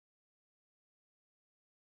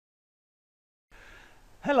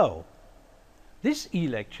Hello. This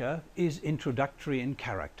e-lecture is introductory in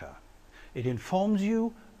character. It informs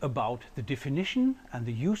you about the definition and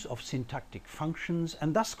the use of syntactic functions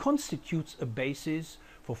and thus constitutes a basis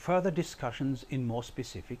for further discussions in more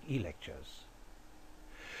specific e-lectures.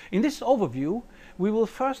 In this overview, we will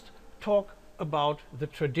first talk about the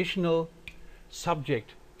traditional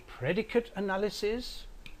subject-predicate analysis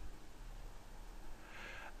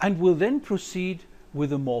and will then proceed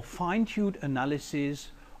with a more fine-tuned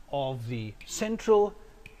analysis of the central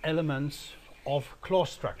elements of clause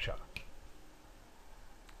structure.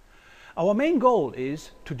 Our main goal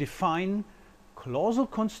is to define clausal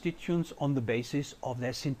constituents on the basis of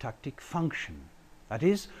their syntactic function, that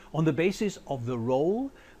is, on the basis of the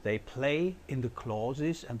role they play in the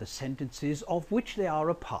clauses and the sentences of which they are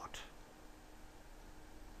a part.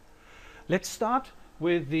 Let's start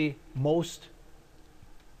with the most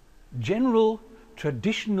general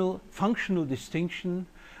traditional functional distinction,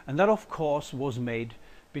 and that of course was made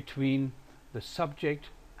between the subject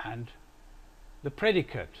and the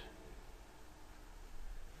predicate.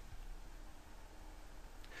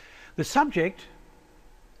 The subject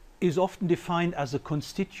is often defined as a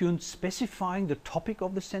constituent specifying the topic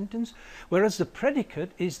of the sentence, whereas the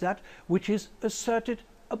predicate is that which is asserted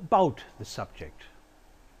about the subject.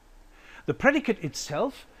 The predicate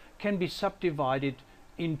itself can be subdivided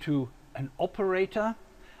into an operator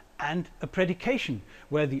and a predication,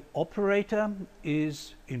 where the operator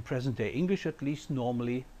is, in present-day English at least,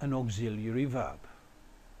 normally an auxiliary verb.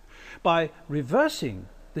 By reversing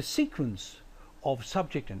the sequence of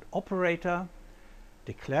subject and operator,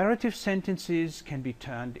 declarative sentences can be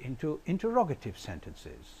turned into interrogative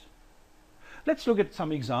sentences. Let's look at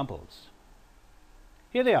some examples.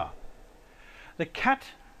 Here they are. The cat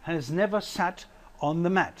has never sat on the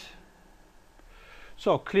mat.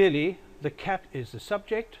 So clearly the cat is the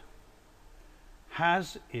subject,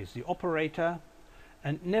 has is the operator,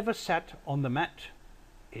 and never sat on the mat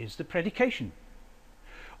is the predication.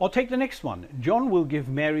 Or take the next one. John will give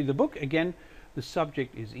Mary the book. Again, the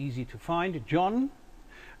subject is easy to find, John.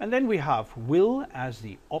 And then we have will as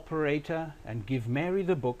the operator and give Mary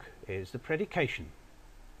the book is the predication.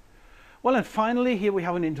 Well, and finally here we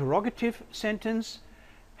have an interrogative sentence.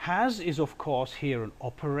 Has is of course here an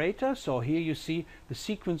operator, so here you see the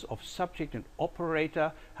sequence of subject and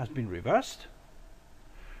operator has been reversed.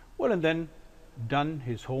 Well, and then done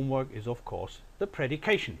his homework is of course the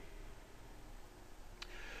predication.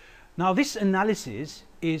 Now this analysis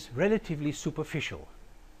is relatively superficial.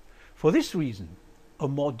 For this reason, a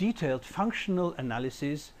more detailed functional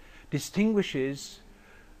analysis distinguishes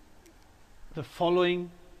the following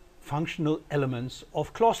functional elements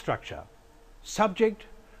of clause structure: subject,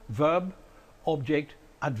 verb, object,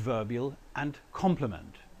 adverbial and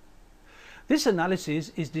complement. This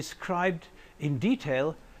analysis is described in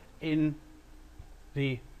detail in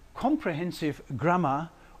the comprehensive grammar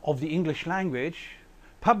of the English language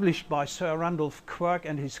published by Sir Randolph Quirk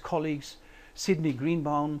and his colleagues Sidney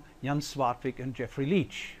Greenbaum, Jan Swartwijk and Geoffrey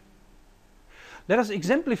Leach. Let us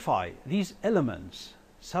exemplify these elements,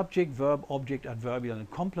 subject, verb, object, adverbial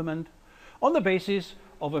and complement, on the basis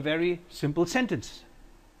of a very simple sentence.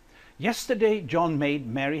 Yesterday John made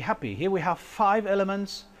Mary happy. Here we have 5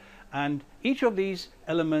 elements, and each of these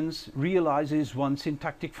elements realizes one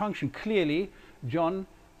syntactic function. Clearly John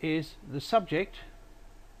is the subject,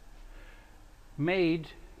 made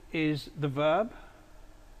is the verb,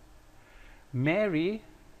 Mary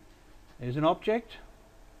is an object,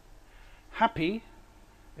 happy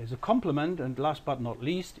is a complement, and last but not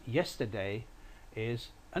least, yesterday is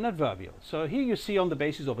an adverbial. So here you see on the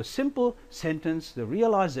basis of a simple sentence the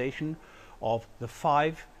realization of the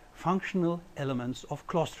 5 functional elements of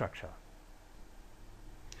clause structure.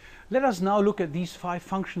 Let us now look at these 5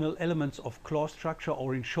 functional elements of clause structure,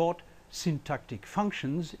 or in short, syntactic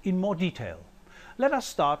functions, in more detail. Let us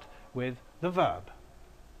start with the verb.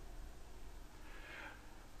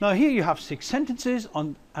 Now here you have 6 sentences,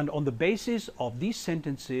 and on the basis of these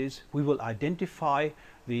sentences we will identify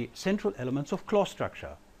the central elements of clause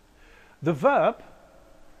structure. The verb,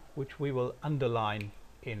 which we will underline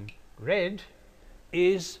in red,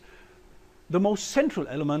 is the most central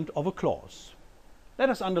element of a clause. Let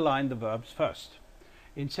us underline the verbs first.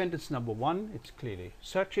 In sentence number 1 it's clearly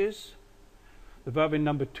searches. The verb in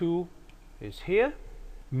number 2 is here.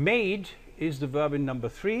 Made is the verb in number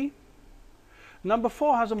 3. Number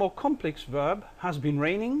 4 has a more complex verb, has been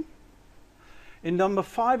raining. In number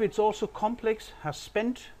 5 it's also complex, has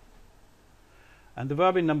spent. And the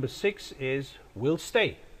verb in number 6 is will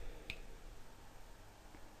stay.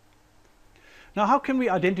 Now, how can we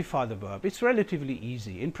identify the verb? It's relatively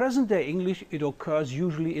easy. In present-day English, it occurs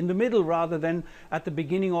usually in the middle rather than at the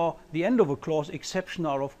beginning or the end of a clause. Exception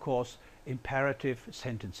are, of course, imperative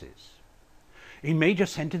sentences. In major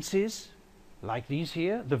sentences, like these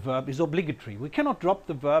here, the verb is obligatory. We cannot drop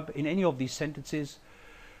the verb in any of these sentences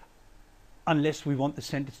unless we want the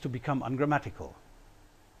sentence to become ungrammatical.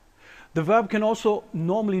 The verb can also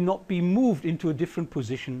normally not be moved into a different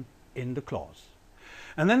position in the clause.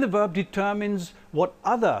 And then the verb determines what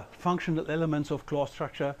other functional elements of clause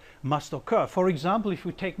structure must occur. For example, if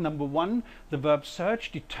we take number 1, the verb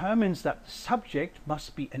search determines that the subject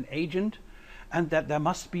must be an agent and that there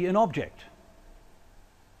must be an object.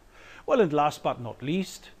 Well, and last but not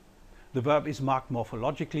least, the verb is marked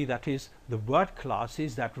morphologically, that is, the word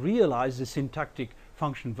classes that realize the syntactic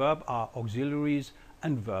function verb are auxiliaries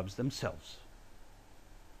and verbs themselves.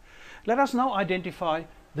 Let us now identify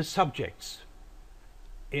the subjects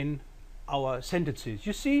in our sentences.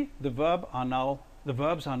 You see, the verbs are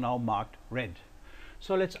now marked red.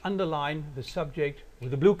 So let's underline the subject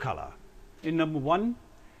with a blue color. In number 1,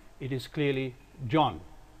 it is clearly John.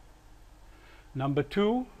 Number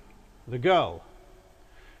 2, the girl.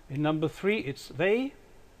 In number 3, it's they.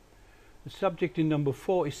 The subject in number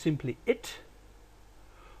 4 is simply it.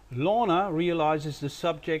 Lorna realizes the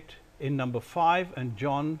subject in number 5, and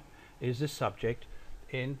John is the subject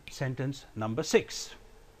in sentence number 6.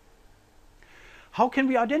 How can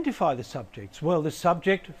we identify the subjects? Well, the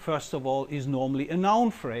subject, first of all, is normally a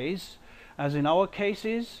noun phrase, as in our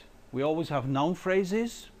cases we always have noun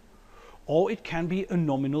phrases, or it can be a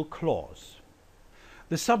nominal clause.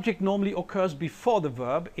 The subject normally occurs before the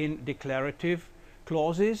verb in declarative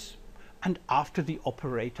clauses and after the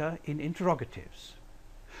operator in interrogatives.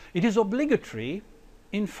 It is obligatory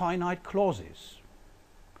in finite clauses.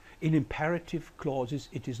 In imperative clauses,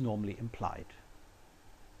 it is normally implied.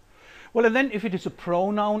 Well, and then if it is a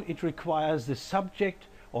pronoun, it requires the subject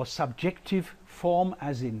or subjective form,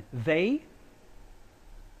 as in they.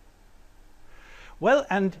 Well,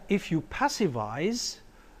 and if you passivize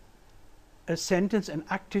a sentence, an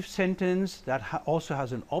active sentence that also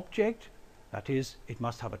has an object, that is, it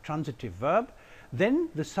must have a transitive verb, then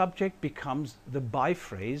the subject becomes the by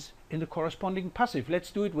phrase in the corresponding passive.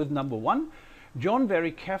 Let's do it with number 1. John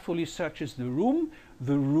very carefully searches the room.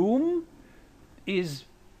 The room is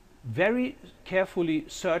very carefully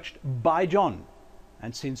searched by John.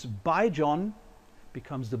 And since by John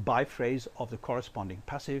becomes the by phrase of the corresponding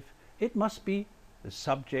passive, it must be the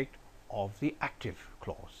subject of the active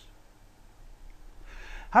clause.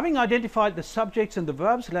 Having identified the subjects and the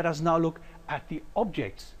verbs, let us now look at the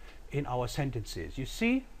objects in our sentences. You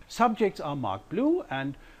see, subjects are marked blue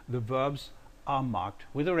and the verbs are marked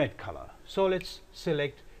with a red color. So let's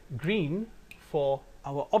select green for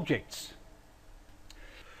our objects.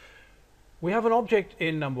 We have an object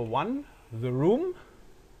in number 1, the room.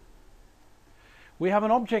 We have an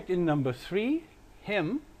object in number 3,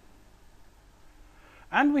 him.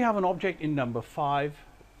 And we have an object in number 5,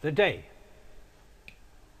 the day.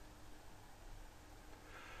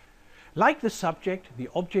 Like the subject, the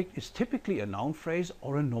object is typically a noun phrase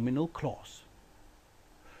or a nominal clause.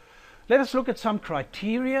 Let us look at some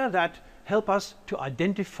criteria that help us to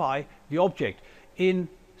identify the object. In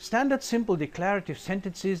standard simple declarative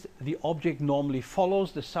sentences, the object normally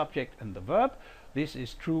follows the subject and the verb. This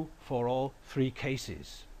is true for all 3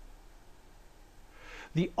 cases.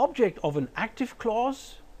 The object of an active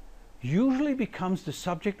clause usually becomes the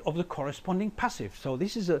subject of the corresponding passive. So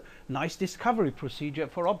this is a nice discovery procedure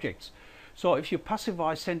for objects. So if you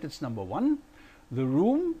passivize sentence number 1, the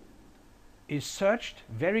room is searched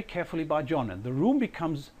very carefully by John, and the room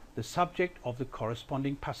becomes the subject of the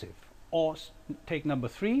corresponding passive. Or take number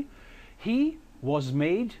 3, he was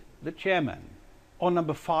made the chairman. Or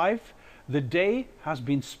number 5, the day has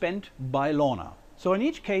been spent by Lorna. So in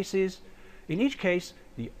each case,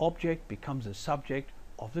 the object becomes the subject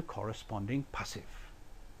of the corresponding passive.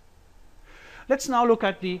 Let's now look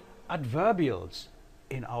at the adverbials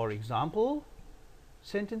in our example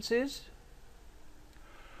sentences,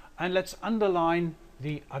 and let's underline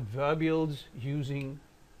the adverbials using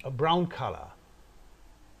a brown color.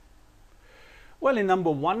 Well, in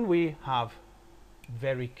number 1 we have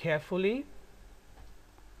very carefully.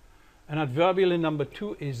 An adverbial in number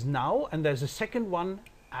 2 is now, and there's a second one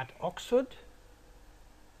at Oxford.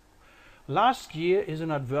 Last year is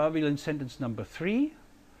an adverbial in sentence number 3.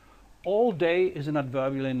 All day is an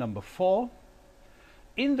adverbial in number 4.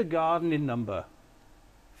 In the garden in number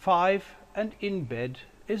 5, and in bed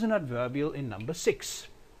is an adverbial in number 6.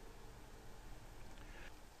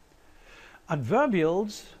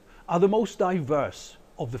 Adverbials are the most diverse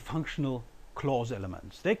of the functional clause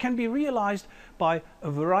elements. They can be realized by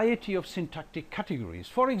a variety of syntactic categories.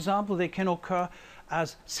 For example, they can occur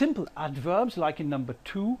as simple adverbs like in number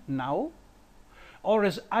 2, now, or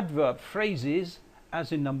as adverb phrases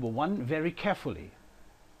as in number 1, very carefully.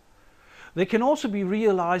 They can also be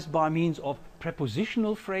realized by means of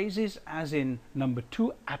prepositional phrases as in number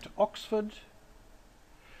 2, at Oxford,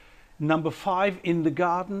 number 5, in the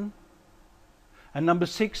garden, and number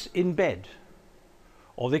 6, in bed.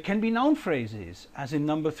 Or they can be noun phrases as in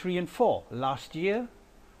number 3 and 4, last year,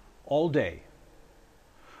 all day.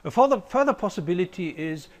 A further possibility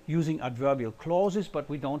is using adverbial clauses, but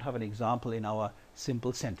we don't have an example in our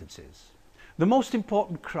simple sentences. The most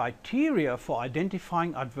important criteria for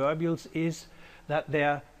identifying adverbials is that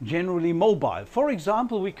they're generally mobile. For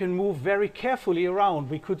example, we can move very carefully around.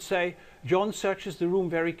 We could say, John searches the room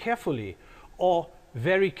very carefully, or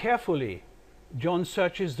very carefully, John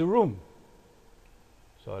searches the room.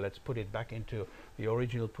 So let's put it back into the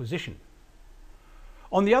original position.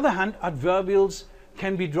 On the other hand, adverbials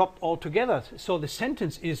can be dropped altogether, so the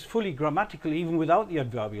sentence is fully grammatical even without the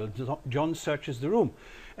adverbial. John searches the room,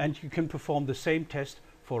 and you can perform the same test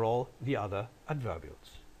for all the other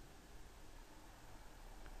adverbials.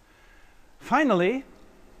 Finally,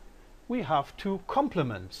 we have 2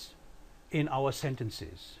 complements in our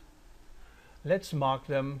sentences. Let's mark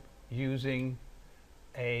them using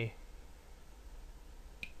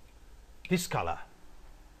this color.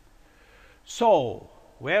 So,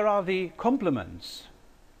 where are the complements?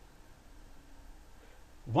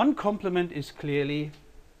 One complement is clearly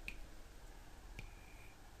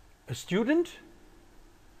a student,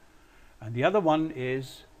 and the other one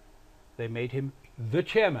is they made him the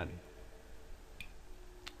chairman.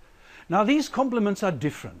 Now these complements are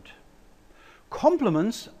different.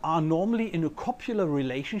 Complements are normally in a copular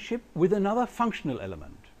relationship with another functional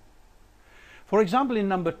element. For example, in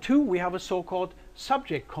number 2 we have a so-called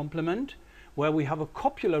subject complement, where we have a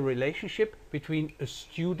copular relationship between a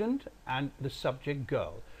student and the subject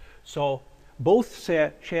girl. So both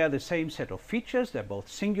share the same set of features, they're both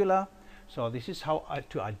singular. So this is how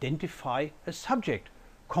to identify a subject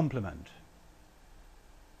complement.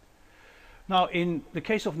 Now in the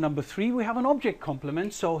case of number 3 we have an object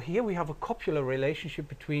complement, so here we have a copular relationship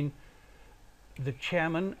between the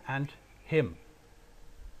chairman and him.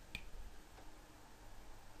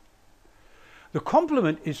 The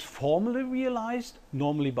complement is formally realized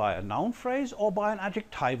normally by a noun phrase or by an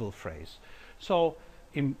adjectival phrase. So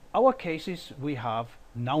in our cases we have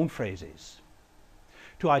noun phrases.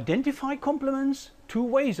 To identify complements, 2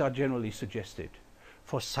 ways are generally suggested.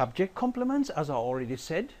 For subject complements, as I already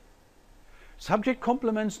said, subject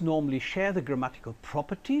complements normally share the grammatical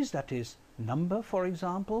properties, that is number for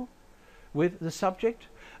example, with the subject,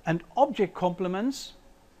 and object complements,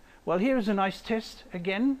 well, here is a nice test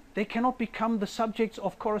again. They cannot become the subjects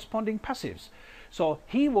of corresponding passives. So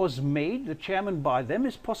he was made, the chairman, by them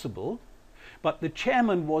is possible, but the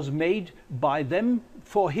chairman was made by them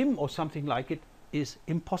for him or something like it is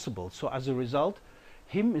impossible. So as a result,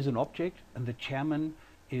 him is an object and the chairman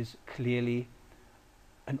is clearly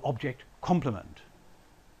an object complement.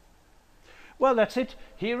 Well, that's it.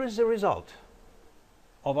 Here is the result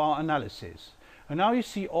of our analysis. And now you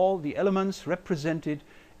see all the elements represented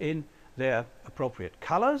in their appropriate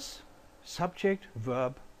colors: subject,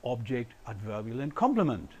 verb, object, adverbial and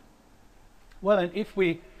complement. Well, and if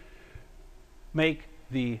we make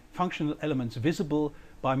the functional elements visible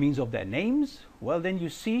by means of their names, well, then you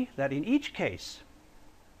see that in each case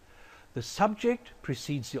the subject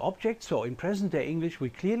precedes the object. So in present day English we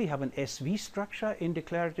clearly have an SV structure in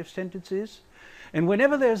declarative sentences, and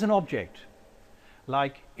whenever there's an object,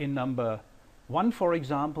 like in number 1 for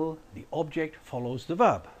example, the object follows the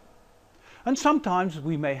verb. And sometimes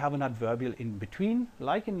we may have an adverbial in between,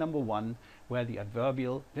 like in number 1, where the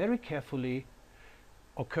adverbial very carefully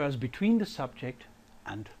occurs between the subject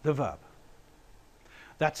and the verb.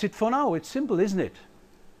 That's it for now. It's simple, isn't it?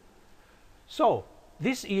 So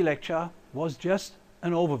this e-lecture was just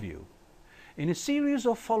an overview. In a series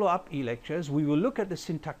of follow-up e-lectures we will look at the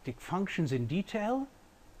syntactic functions in detail,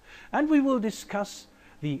 and we will discuss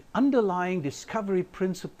the underlying discovery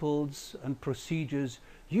principles and procedures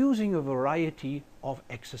using a variety of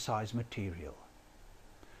exercise material.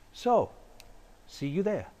 So, see you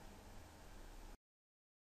there.